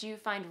that I do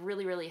find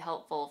really, really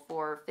helpful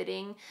for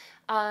fitting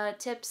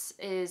tips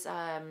is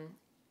I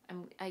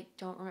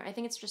don't remember, I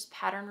think it's just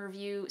pattern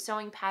review,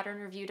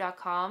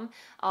 sewingpatternreview.com.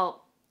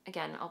 I'll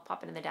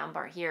pop it in the down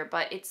bar here,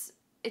 but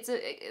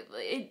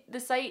the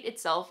site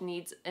itself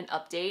needs an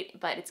update,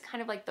 but it's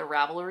kind of like the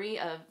Ravelry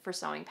for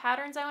sewing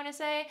patterns, I want to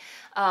say.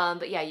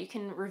 But yeah, you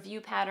can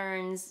review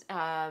patterns,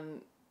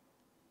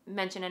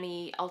 mention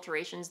any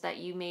alterations that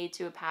you made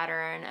to a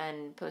pattern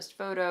and post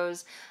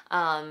photos.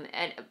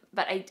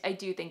 But I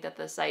do think that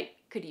the site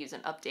could use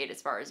an update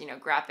as far as, you know,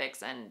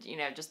 graphics and, you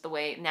know, just the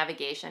way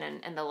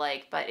navigation and the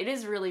like, but it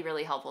is really,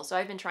 really helpful. So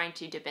I've been trying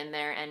to dip in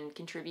there and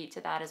contribute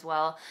to that as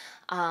well.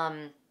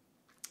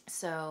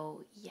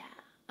 So yeah.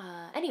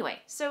 Anyway,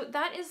 so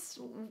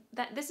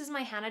this is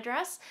my Hannah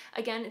dress.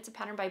 Again, it's a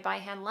pattern by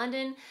Hand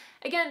London.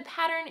 Again,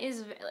 pattern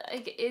is,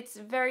 it's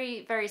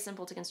very, very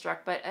simple to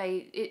construct, but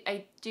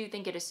I do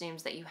think it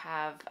assumes that you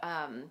have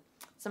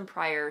some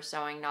prior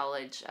sewing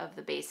knowledge of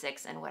the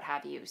basics and what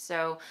have you.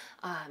 So,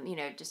 you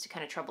know, just to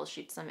kind of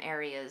troubleshoot some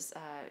areas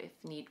if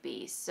need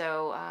be.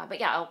 So, but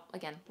yeah,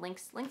 again,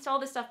 links to all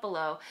this stuff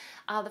below.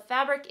 The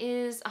fabric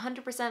is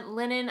 100%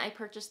 linen. I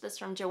purchased this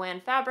from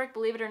Joann Fabric.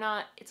 Believe it or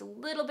not, it's a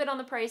little bit on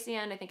the pricey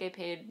end. I think I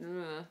paid,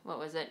 what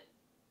was it?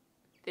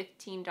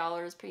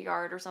 $15 per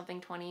yard or something,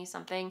 20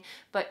 something,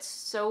 but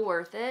so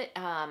worth it.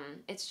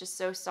 It's just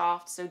so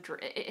soft,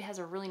 it has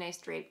a really nice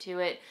drape to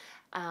it.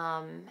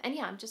 And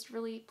yeah, I'm just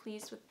really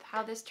pleased with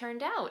how this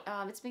turned out.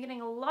 It's been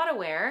getting a lot of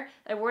wear.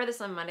 I wore this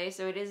on Monday,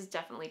 so it is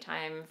definitely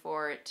time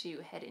for it to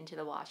head into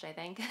the wash, I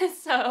think.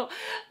 So,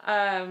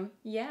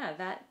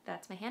 yeah,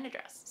 that's my Hannah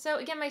dress. So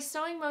again, my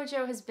sewing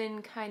mojo has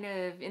been kind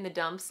of in the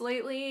dumps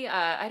lately.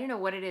 I don't know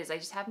what it is. I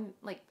just haven't,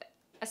 like,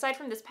 aside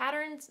from this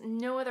patterns,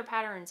 no other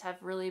patterns have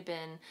really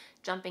been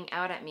jumping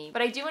out at me.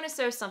 But I do want to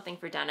sew something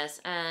for Dennis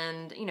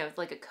and, you know,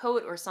 like a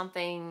coat or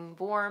something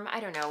warm. I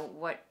don't know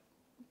what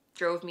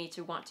drove me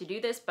to want to do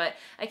this, but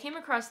I came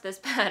across this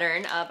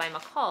pattern by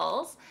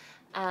McCall's.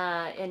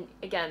 And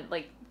again,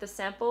 like the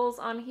samples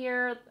on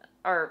here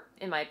are,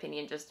 in my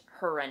opinion, just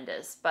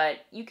horrendous, but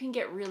you can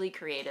get really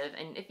creative.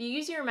 And if you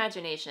use your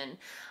imagination,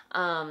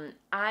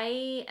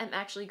 I am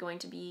actually going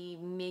to be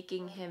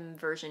making him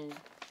version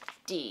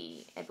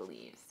D, I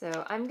believe.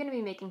 So I'm going to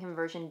be making him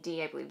version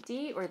D, I believe.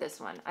 D or this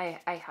one. I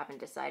haven't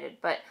decided,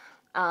 but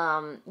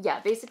Yeah,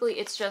 basically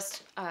it's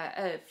just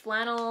a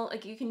flannel.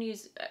 Like you can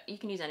use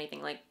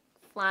anything like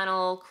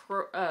flannel,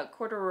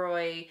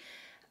 corduroy,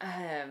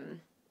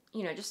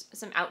 you know, just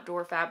some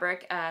outdoor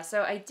fabric.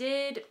 So I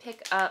did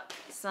pick up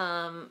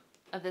some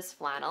of this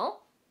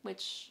flannel,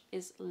 which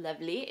is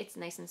lovely. It's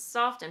nice and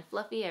soft and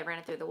fluffy. I ran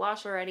it through the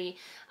wash already.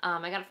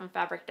 I got it from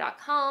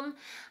fabric.com.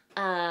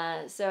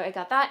 So I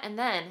got that, and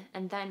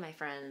then my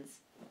friends,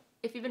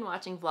 if you've been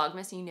watching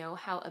Vlogmas, you know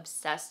how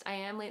obsessed I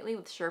am lately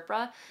with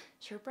Sherpa.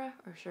 Sherpa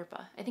or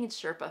Sherpa? I think it's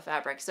Sherpa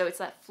fabric. So it's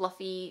that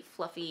fluffy,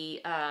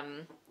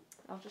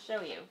 I'll just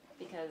show you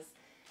because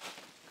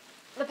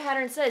the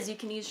pattern says you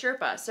can use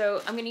Sherpa.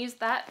 So I'm going to use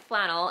that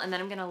flannel, and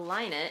then I'm going to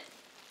line it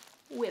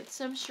with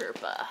some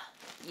Sherpa.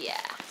 Yeah,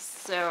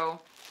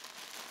 so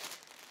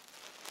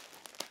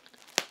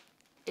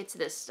it's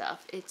this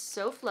stuff. It's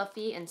so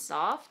fluffy and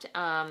soft.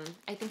 I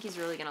think he's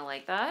really gonna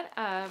like that,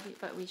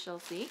 but we shall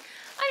see.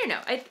 I don't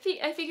know.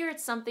 I figure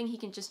it's something he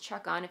can just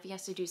chuck on if he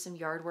has to do some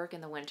yard work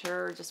in the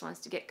winter, or just wants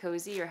to get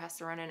cozy, or has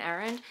to run an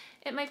errand.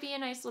 It might be a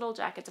nice little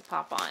jacket to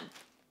pop on.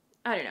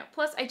 I don't know.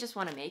 Plus, I just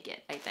want to make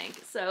it, I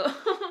think. So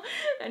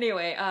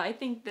anyway, I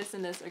think this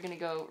and this are gonna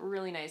go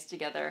really nice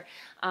together.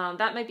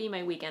 That might be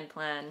my weekend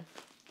plan,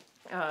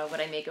 what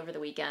I make over the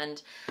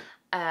weekend.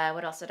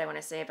 What else did I want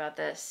to say about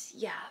this?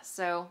 Yeah,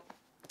 so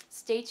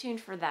stay tuned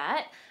for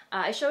that.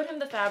 I showed him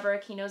the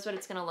fabric. He knows what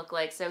it's gonna look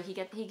like, so he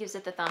gives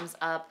it the thumbs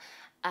up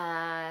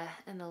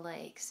and the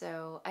like.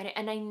 So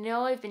I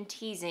know I've been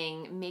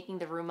teasing making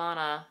the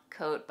Rumana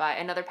coat by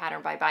another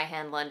pattern by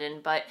Hand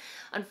London, but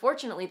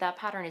unfortunately that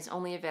pattern is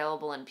only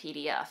available in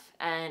PDF,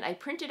 and I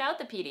printed out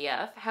the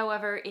PDF.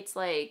 However, it's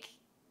like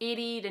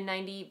 80 to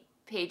 90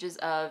 pages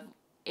of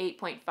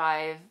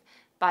 8.5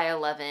 by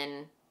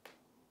 11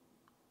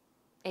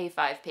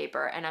 A5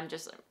 paper, and I'm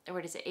just,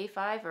 what is it,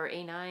 A5 or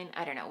A9?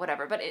 I don't know,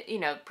 whatever, but it, you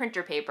know,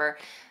 printer paper,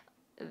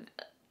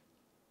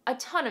 a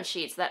ton of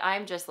sheets that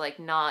I'm just like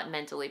not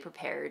mentally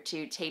prepared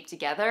to tape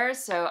together.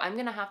 So I'm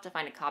gonna have to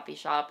find a copy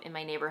shop in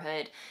my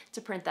neighborhood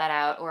to print that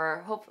out,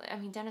 or hopefully, I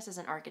mean, Dennis is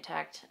an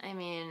architect. I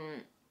mean,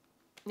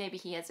 maybe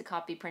he has a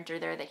copy printer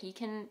there that he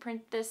can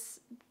print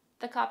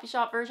the copy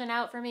shop version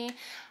out for me.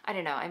 I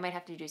don't know, I might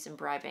have to do some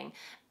bribing.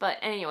 But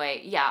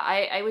anyway, yeah,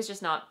 I was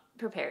just not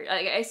prepared.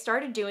 I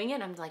started doing it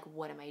and I'm like,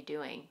 what am I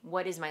doing?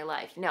 What is my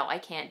life? No, I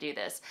can't do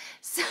this.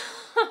 So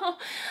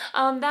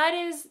that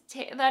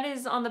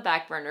is on the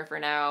back burner for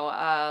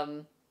now.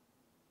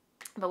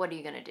 But what are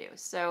you gonna do?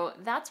 So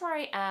that's where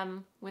I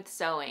am with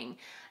sewing.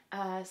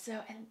 And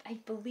I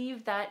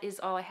believe that is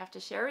all I have to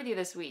share with you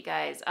this week,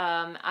 guys.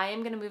 I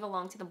am going to move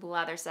along to the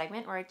Blather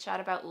segment where I chat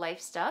about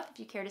life stuff, if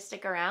you care to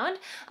stick around.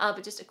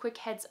 But just a quick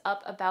heads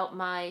up about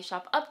my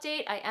shop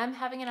update. I am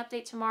having an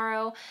update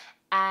tomorrow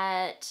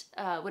at,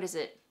 what is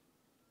it?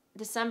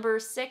 December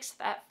 6th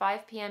at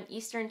 5 p.m.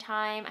 Eastern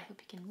Time. I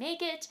hope you can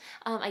make it.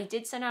 I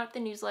did send out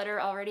the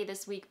newsletter already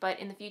this week, but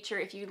in the future,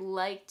 if you'd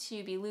like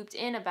to be looped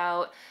in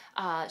about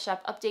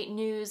shop update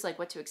news, like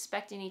what to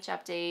expect in each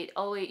update,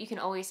 you can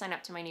always sign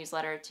up to my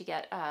newsletter to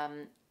get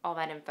all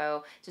that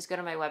info. Just go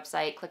to my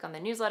website, click on the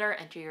newsletter,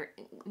 enter your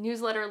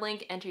newsletter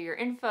link, enter your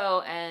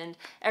info, and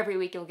every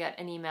week you'll get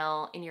an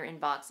email in your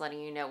inbox letting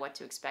you know what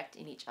to expect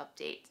in each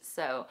update.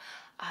 So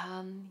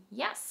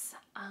yes.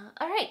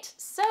 All right.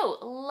 So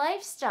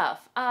life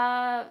stuff.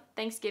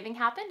 Thanksgiving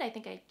happened. I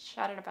think I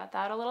chatted about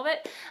that a little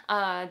bit.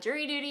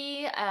 Jury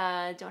duty.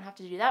 Don't have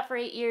to do that for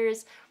 8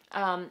 years.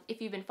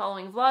 If you've been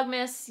following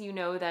Vlogmas, you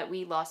know that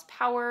we lost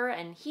power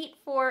and heat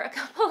for a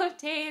couple of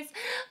days.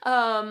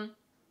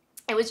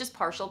 It was just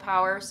partial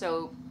power,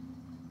 so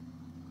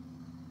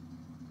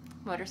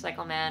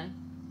Motorcycle Man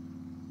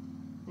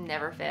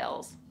never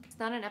fails. It's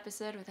not an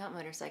episode without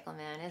Motorcycle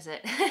Man, is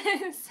it?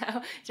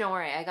 So don't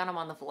worry, I got him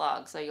on the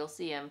vlog, so you'll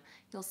see him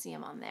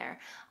on there.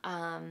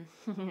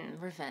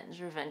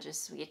 Revenge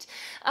is sweet.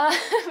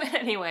 But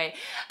anyway,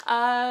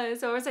 so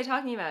what was I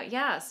talking about?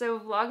 Yeah, so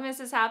Vlogmas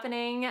is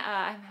happening.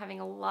 I'm having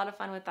a lot of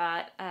fun with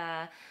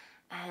that.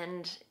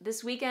 And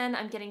this weekend,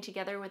 I'm getting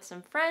together with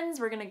some friends.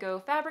 We're gonna go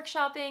fabric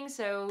shopping,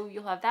 so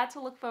you'll have that to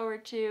look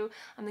forward to.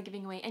 I'm not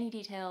giving away any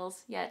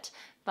details yet,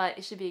 but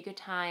it should be a good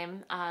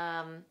time.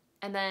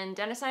 And then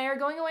Dennis and I are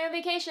going away on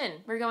vacation.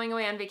 We're going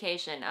away on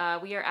vacation.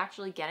 We are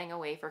actually getting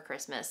away for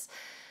Christmas.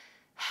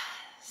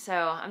 So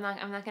I'm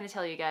not gonna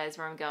tell you guys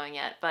where I'm going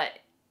yet, but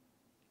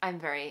I'm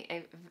very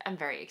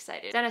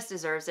excited. Dennis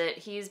deserves it.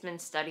 He's been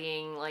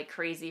studying like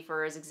crazy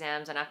for his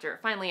exams, and after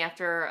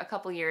a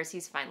couple years,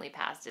 he's finally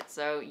passed it.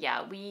 So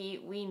yeah,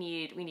 we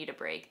need a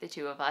break, the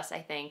two of us, I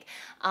think.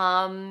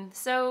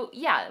 So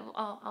yeah,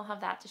 I'll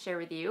have that to share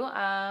with you.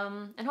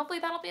 And hopefully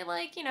that'll be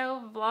like, you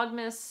know,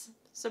 Vlogmas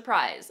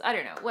surprise. I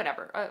don't know,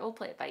 whatever. We'll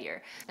play it by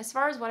ear. As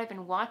far as what I've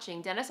been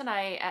watching, Dennis and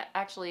I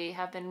actually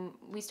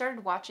we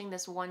started watching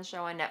this one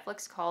show on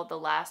Netflix called The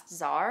Last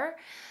Tsar.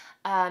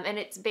 And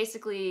it's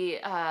basically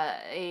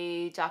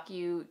a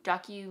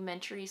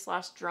documentary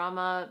 /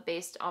 drama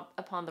based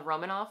upon the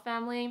Romanov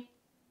family.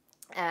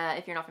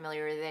 If you're not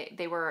familiar,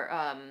 they were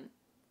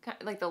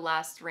like the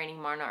last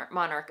reigning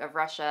monarch of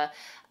Russia.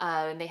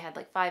 And they had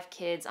like 5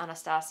 kids.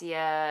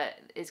 Anastasia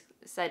is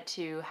said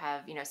to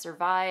have, you know,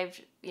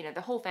 survived. You know,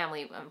 the whole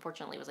family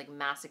unfortunately was like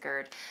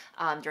massacred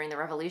during the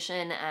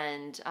revolution,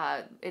 and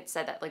it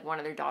said that like one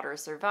of their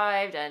daughters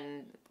survived,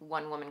 and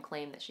one woman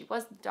claimed that she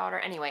was the daughter.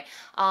 Anyway,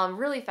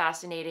 really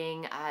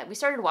fascinating. We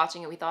started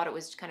watching it. We thought it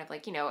was kind of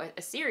like, you know,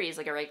 a series,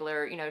 like a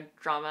regular, you know,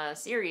 drama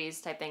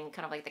series type thing,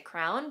 kind of like The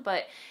Crown,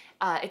 but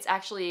it's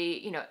actually,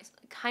 you know, it's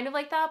kind of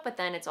like that, but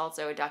then it's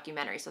also a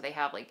documentary. So they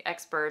have like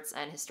experts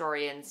and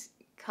historians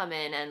come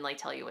in and like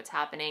tell you what's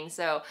happening.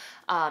 So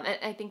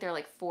I think they're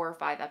like 4 or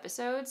 5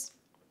 episodes.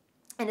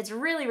 And it's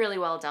really, really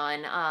well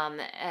done.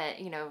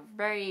 You know,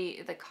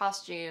 the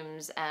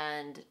costumes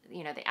and,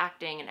 you know, the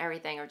acting and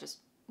everything are just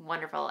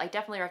wonderful. I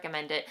definitely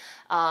recommend it.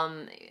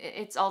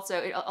 It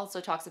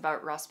also talks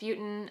about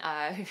Rasputin,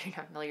 if you're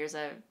not familiar, is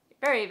a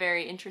very,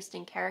 very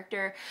interesting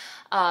character,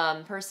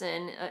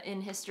 person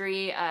in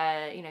history.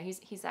 You know,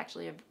 he's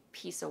actually a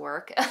piece of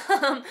work.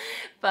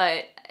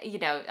 But, you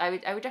know,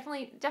 I would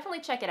definitely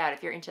check it out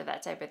if you're into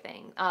that type of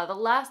thing. The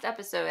last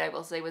episode, I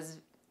will say, was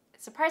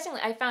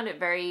surprisingly, I found it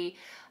very,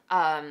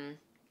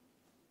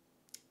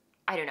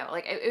 I don't know,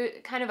 like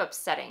it kind of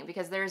upsetting,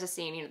 because there's a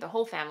scene, you know, the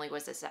whole family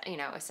was, you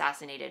know,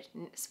 assassinated.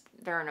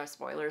 There are no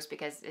spoilers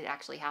because it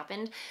actually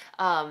happened.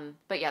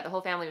 But yeah, the whole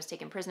family was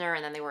taken prisoner,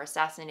 and then they were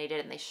assassinated,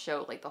 and they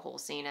showed like the whole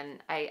scene. And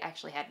I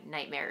actually had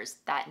nightmares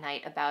that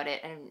night about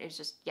it. And it was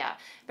just, yeah,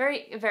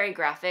 very, very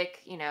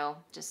graphic, you know,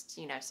 just,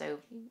 you know, so,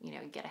 you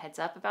know, get a heads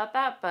up about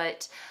that.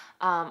 But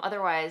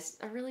otherwise,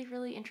 a really,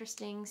 really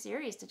interesting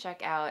series to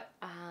check out.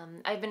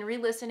 I've been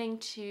re-listening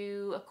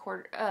to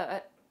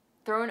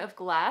Throne of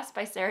Glass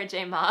by Sarah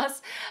J.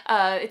 Maas.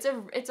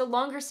 It's a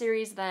longer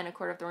series than A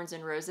Court of Thorns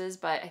and Roses,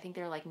 but I think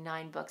there are like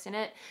 9 books in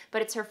it.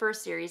 But it's her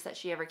first series that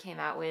she ever came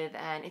out with,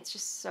 and it's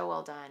just so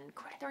well done.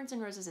 Court of Thorns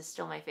and Roses is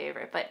still my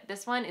favorite, but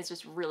this one is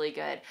just really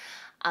good.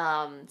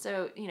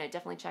 So, you know,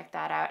 definitely check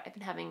that out. I've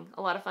been having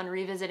a lot of fun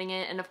revisiting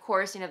it, and of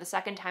course, you know, the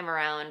second time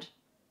around,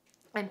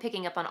 I'm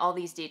picking up on all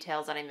these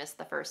details that I missed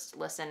the first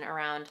listen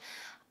around.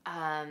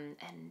 And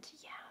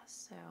yeah,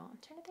 so I'm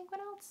trying to think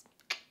what else.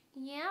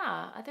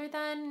 Yeah, other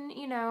than,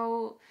 you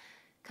know,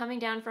 coming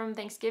down from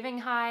Thanksgiving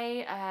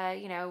high,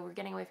 you know, we're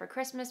getting away for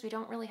Christmas. We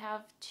don't really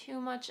have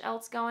too much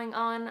else going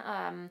on.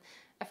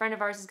 A friend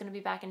of ours is going to be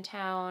back in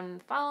town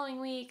the following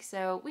week,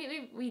 so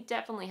we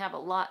definitely have a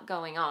lot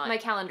going on. My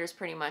calendar's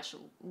pretty much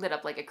lit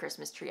up like a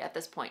Christmas tree at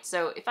this point.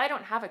 So if I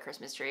don't have a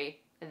Christmas tree,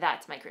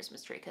 that's my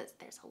Christmas tree, because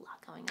there's a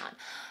lot going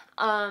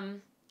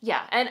on.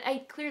 Yeah, and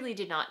I clearly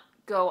did not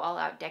go all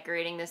out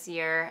decorating this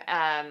year.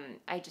 I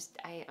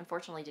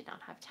unfortunately did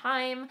not have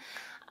time.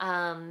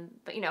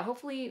 But you know,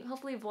 hopefully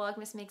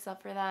Vlogmas makes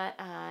up for that.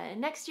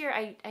 Next year,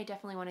 I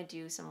definitely want to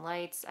do some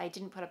lights. I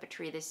didn't put up a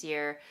tree this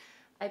year.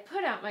 I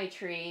put out my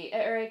tree,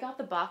 or I got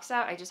the box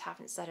out. I just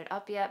haven't set it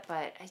up yet,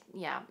 but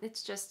yeah,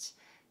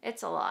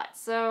 it's a lot.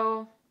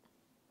 So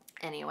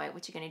anyway,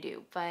 what you gonna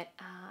do? But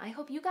I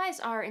hope you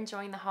guys are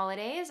enjoying the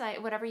holidays.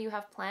 Whatever you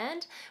have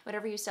planned,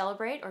 whatever you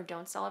celebrate or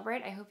don't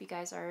celebrate, I hope you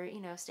guys are, you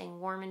know,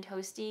 staying warm and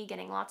toasty,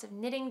 getting lots of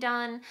knitting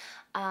done,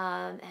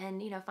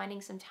 and, you know,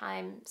 finding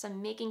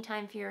some making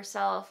time for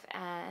yourself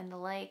and the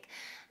like.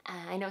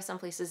 I know some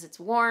places it's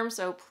warm,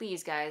 so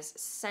please, guys,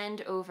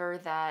 send over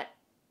that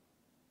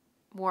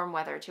warm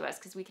weather to us,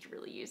 because we could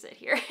really use it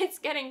here. It's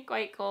getting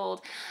quite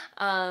cold.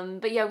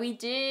 But yeah, we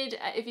did,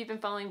 if you've been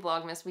following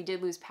Vlogmas, we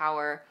did lose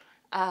power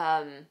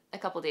a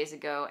couple days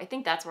ago. I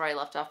think that's where I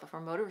left off before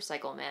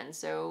Motorcycle Man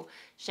so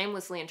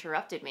shamelessly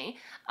interrupted me.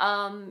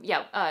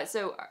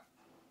 So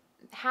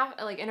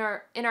in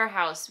our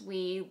house,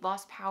 we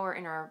lost power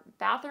in our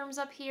bathrooms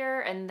up here,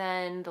 and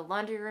then the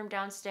laundry room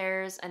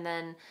downstairs, and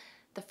then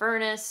the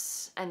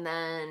furnace, and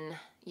then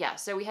yeah,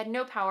 so we had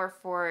no power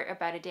for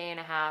about a day and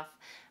a half.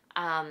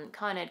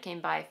 Con Ed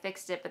came by,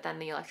 fixed it, but then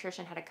the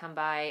electrician had to come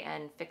by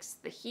and fix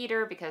the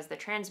heater because the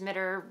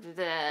transmitter,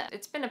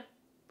 it's been a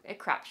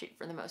crapshoot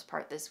for the most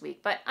part this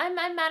week, but I'm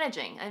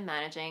managing.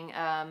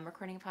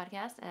 Recording a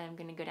podcast, and I'm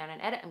gonna go down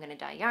and edit. I'm gonna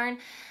dye yarn.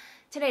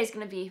 Today's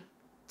gonna be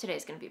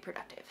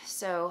productive.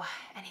 So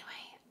anyway,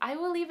 I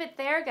will leave it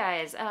there,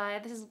 guys.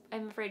 This is,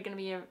 I'm afraid, going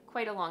to be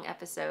quite a long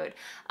episode.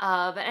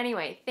 But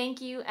anyway, thank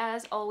you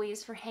as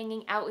always for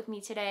hanging out with me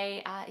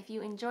today. If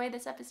you enjoyed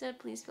this episode,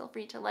 please feel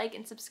free to like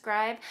and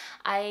subscribe.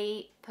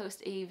 I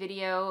post a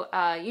video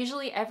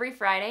usually every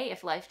Friday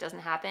if life doesn't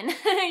happen.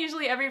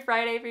 Usually every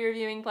Friday for your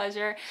viewing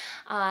pleasure.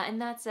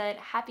 And that's it.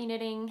 Happy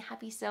knitting,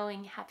 happy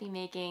sewing, happy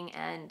making,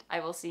 and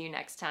I will see you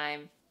next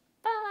time.